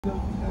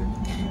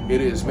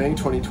It is May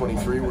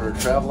 2023. We're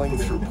traveling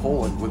through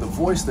Poland with a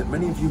voice that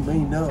many of you may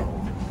know.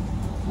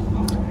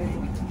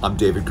 I'm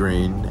David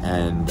Greene,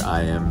 and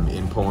I am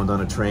in Poland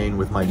on a train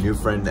with my new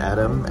friend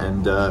Adam,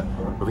 and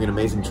we're having an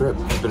amazing trip.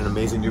 It's been an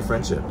amazing new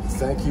friendship.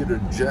 Thank you to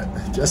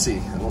Jesse,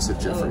 I almost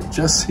said Jeffrey,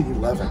 Jesse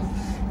Levin,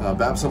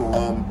 Babson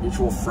alum,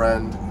 mutual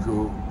friend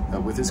who,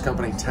 with his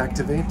company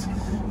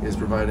Tactivate, is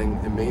providing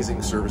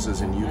amazing services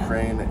in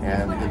Ukraine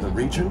and in the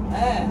region.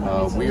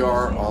 We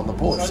are on the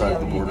Polish side of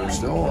the border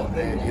still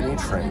in a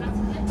train,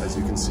 as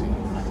you can see.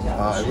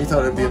 And we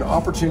thought it'd be an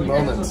opportune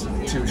moment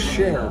to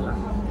share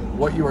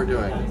what you are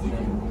doing.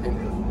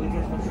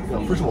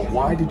 First of all,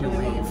 why did you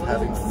leave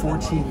having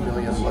 14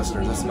 million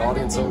listeners? That's an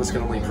audience some of us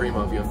can only dream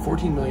of. You have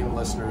 14 million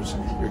listeners.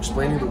 You're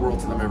explaining the world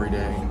to them every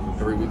day,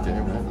 every weekday,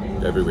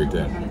 right? Every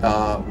weekday.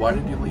 Why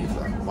did you leave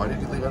them? Why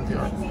did you leave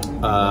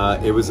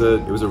NPR? It was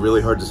a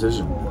really hard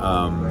decision.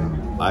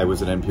 I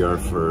was at NPR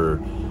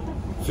for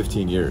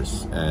 15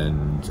 years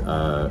and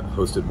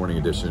hosted Morning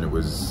Edition. It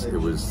was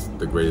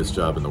the greatest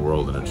job in the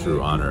world and a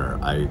true honor.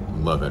 I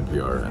love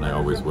NPR, and I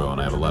always will. And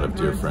I have a lot of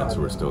dear friends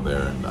who are still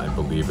there, and I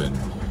believe in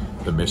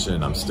the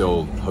mission. I'm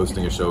still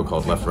hosting a show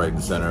called Left, Right,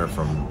 and Center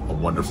from a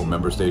wonderful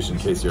member station,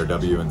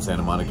 KCRW in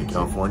Santa Monica,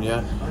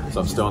 California.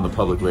 So I'm still in the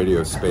public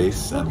radio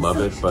space and love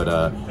it, but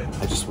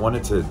I just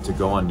wanted to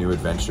go on new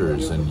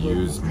adventures and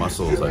use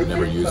muscles I've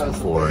never used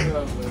before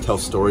and tell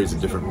stories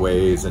in different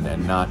ways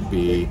and not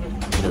be,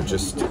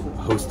 just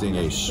hosting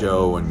a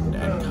show and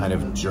kind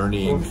of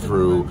journeying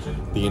through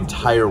the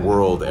entire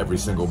world every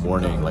single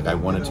morning. Like, I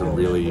wanted to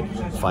really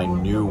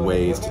find new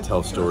ways to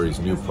tell stories,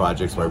 new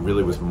projects where I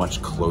really was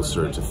much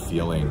closer to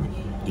feeling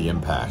the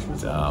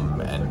impact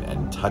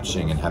and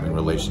touching and having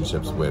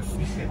relationships with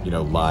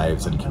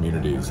lives and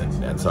communities,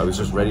 and so I was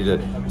just ready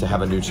to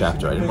have a new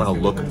chapter. I didn't want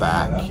to look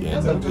back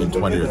in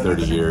 20 or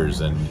 30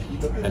 years and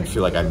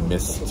feel like I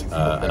missed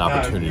an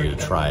opportunity to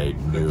try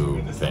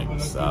new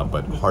things,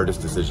 but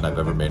hardest decision I've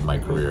ever made in my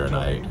career, and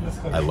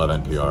I love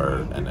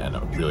NPR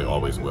and really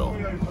always will.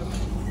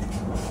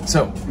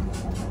 So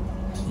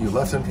you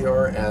left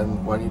NPR,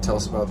 and why don't you tell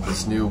us about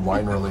this new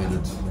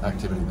wine-related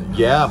activity that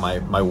you have?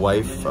 My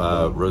wife,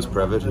 Rose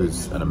Previtt,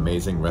 who's an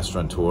amazing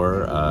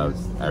restaurateur,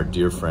 our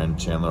dear friend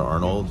Chandler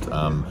Arnold,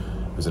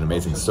 who's an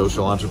amazing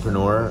social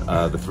entrepreneur.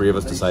 The three of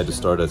us decided to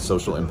start a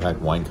social impact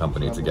wine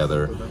company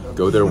together.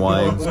 Go There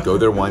Wines,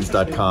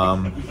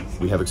 GoThereWines.com.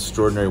 We have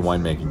extraordinary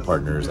winemaking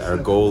partners. Our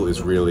goal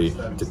is really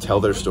to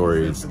tell their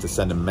stories, to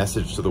send a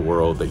message to the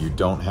world that you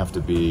don't have to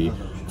be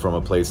from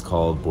a place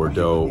called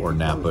Bordeaux or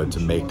Napa to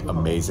make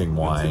amazing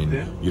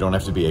wine. You don't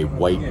have to be a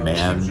white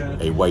man,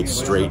 a white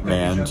straight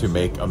man, to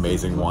make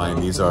amazing wine.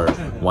 These are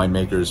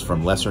winemakers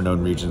from lesser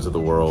known regions of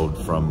the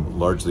world, from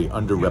largely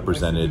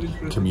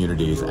underrepresented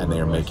communities, and they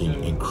are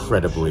making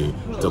incredibly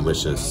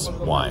delicious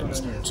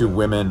wines. Two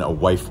women, a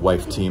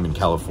wife-wife team in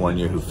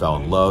California who fell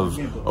in love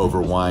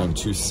over wine,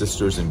 two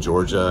sisters in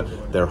Georgia.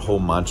 Their whole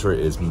mantra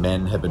is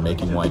men have been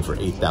making wine for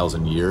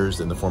 8,000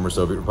 years in the former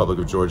Soviet Republic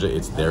of Georgia.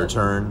 It's their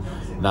turn.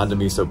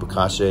 Nandamiso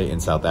Bukashe in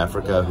South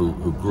Africa,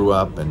 who grew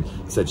up and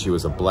said she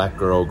was a black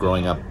girl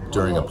growing up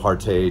during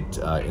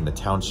apartheid in the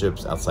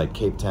townships outside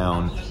Cape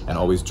Town and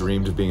always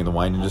dreamed of being in the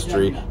wine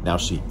industry. Now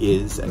she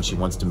is, and she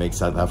wants to make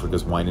South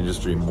Africa's wine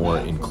industry more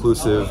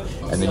inclusive.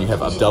 And then you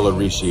have Abdullah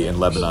Rishi in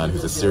Lebanon,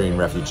 who's a Syrian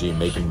refugee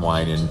making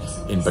wine in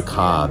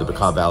Bekaa, the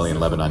Bekaa Valley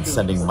in Lebanon,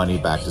 sending money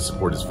back to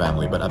support his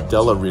family. But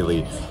Abdullah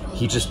really,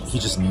 he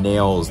just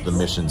nails the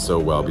mission so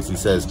well, because he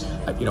says,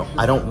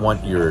 I don't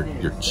want your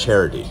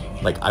charity.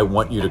 Like, I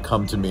want you to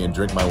come to me and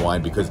drink my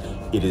wine because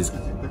it is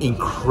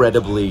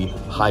incredibly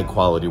high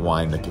quality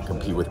wine that can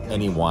compete with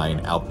any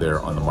wine out there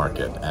on the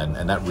market,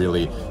 and that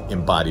really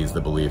embodies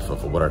the belief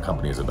of what our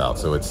company is about.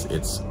 So it's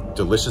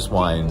delicious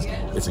wines,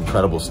 it's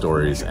incredible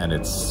stories, and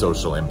it's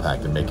social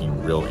impact and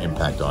making real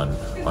impact on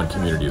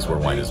communities where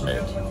wine is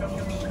made.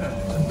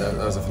 That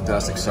was a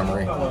fantastic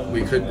summary.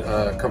 We could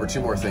cover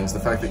two more things. The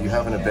fact that you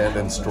haven't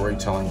abandoned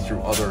storytelling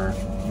through other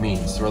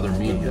means, through other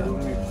media.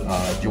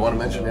 Do you want to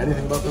mention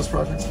anything about those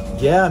projects?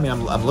 Yeah, I mean,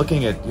 I'm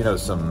looking at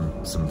some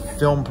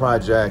film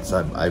projects.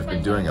 I've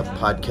been doing a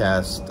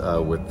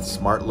podcast with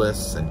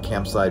Smartless and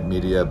Campside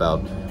Media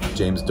about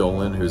James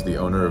Dolan, who's the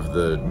owner of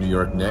the New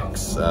York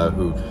Knicks,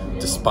 who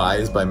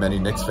despised by many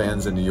Knicks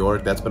fans in New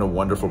York. That's been a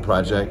wonderful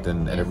project,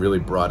 and it really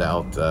brought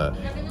out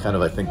kind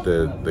of, I think,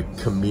 the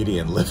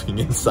comedian living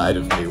inside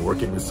of me,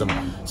 working with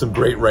some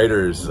great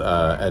writers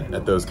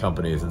at those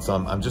companies. And so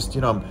I'm just,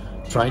 I'm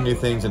trying new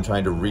things and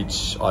trying to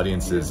reach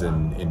audiences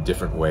in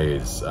different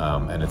ways,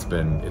 and it's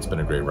been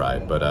a great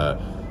ride. But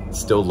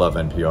still love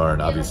NPR,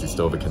 and obviously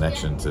still have a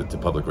connection to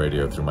public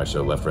radio through my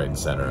show Left, Right, and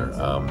Center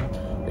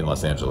in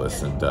Los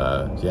Angeles. And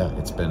yeah,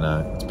 it's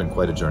been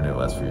quite a journey the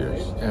last few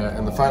years.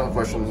 And the final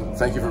question: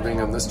 thank you for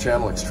being on this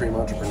channel, Extreme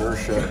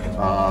Entrepreneurship.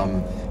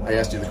 I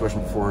asked you the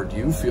question before. Do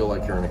you feel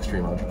like you're an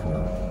extreme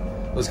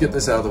entrepreneur? Let's get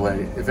this out of the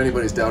way. If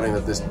anybody's doubting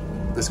that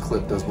this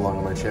clip does belong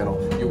on my channel,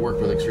 you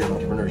work with extreme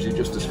entrepreneurs. You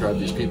just described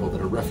these people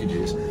that are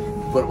refugees.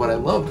 But what I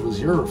loved was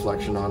your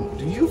reflection on,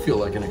 do you feel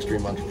like an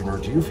extreme entrepreneur?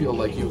 Do you feel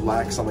like you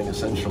lack something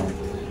essential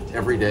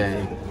every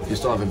day. You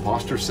still have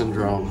imposter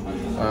syndrome.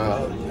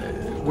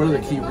 What are the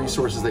key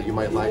resources that you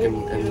might lack?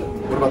 And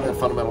what about that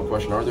fundamental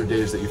question? Are there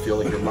days that you feel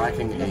like you're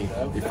lacking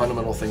a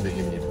fundamental thing that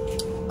you need?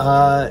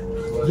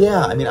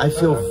 Yeah, I mean, I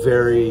feel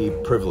very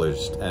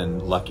privileged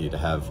and lucky to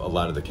have a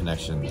lot of the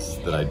connections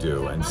that I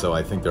do. And so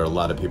I think there are a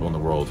lot of people in the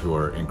world who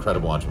are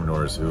incredible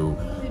entrepreneurs who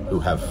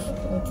have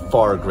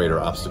far greater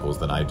obstacles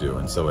than I do.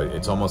 And so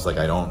it's almost like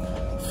I don't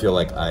feel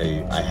like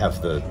I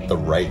have the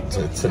right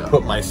to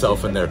put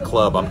myself in their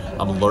club.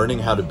 I'm learning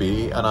how to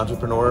be an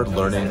entrepreneur,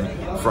 learning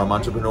from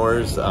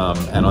entrepreneurs,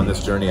 and on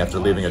this journey after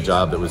leaving a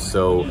job that was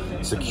so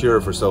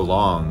secure for so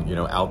long, you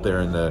know, out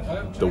there in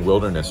the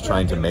wilderness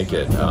trying to make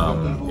it.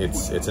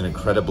 It's an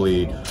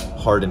incredibly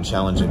hard and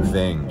challenging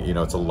thing. You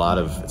know, it's a lot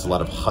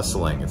of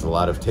hustling, it's a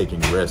lot of taking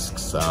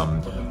risks.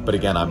 But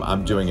again,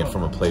 I'm doing it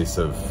from a place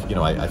of, you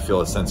know, I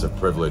feel a sense of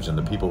privilege, and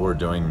the people who are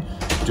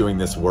doing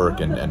this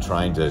work and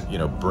trying to, you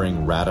know,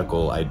 bring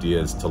radical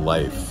ideas to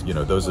life, you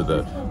know, those are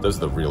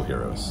the real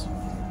heroes.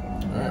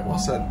 All right, well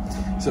said.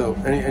 So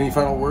any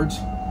final words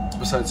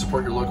besides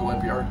support your local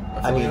NPR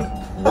affiliate? I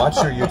mean, watch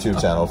your YouTube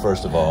channel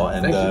first of all,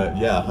 and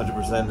yeah,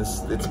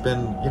 100%. It's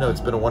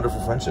been a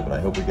wonderful friendship, and I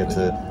hope we get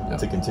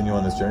to continue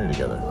on this journey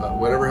together.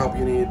 Whatever help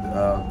you need,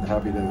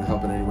 happy to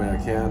help in any way I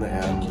can.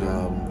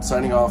 And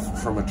signing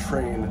off from a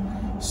train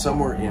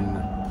somewhere in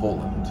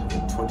Poland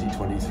in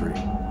 2023.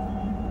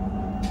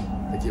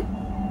 Thank you.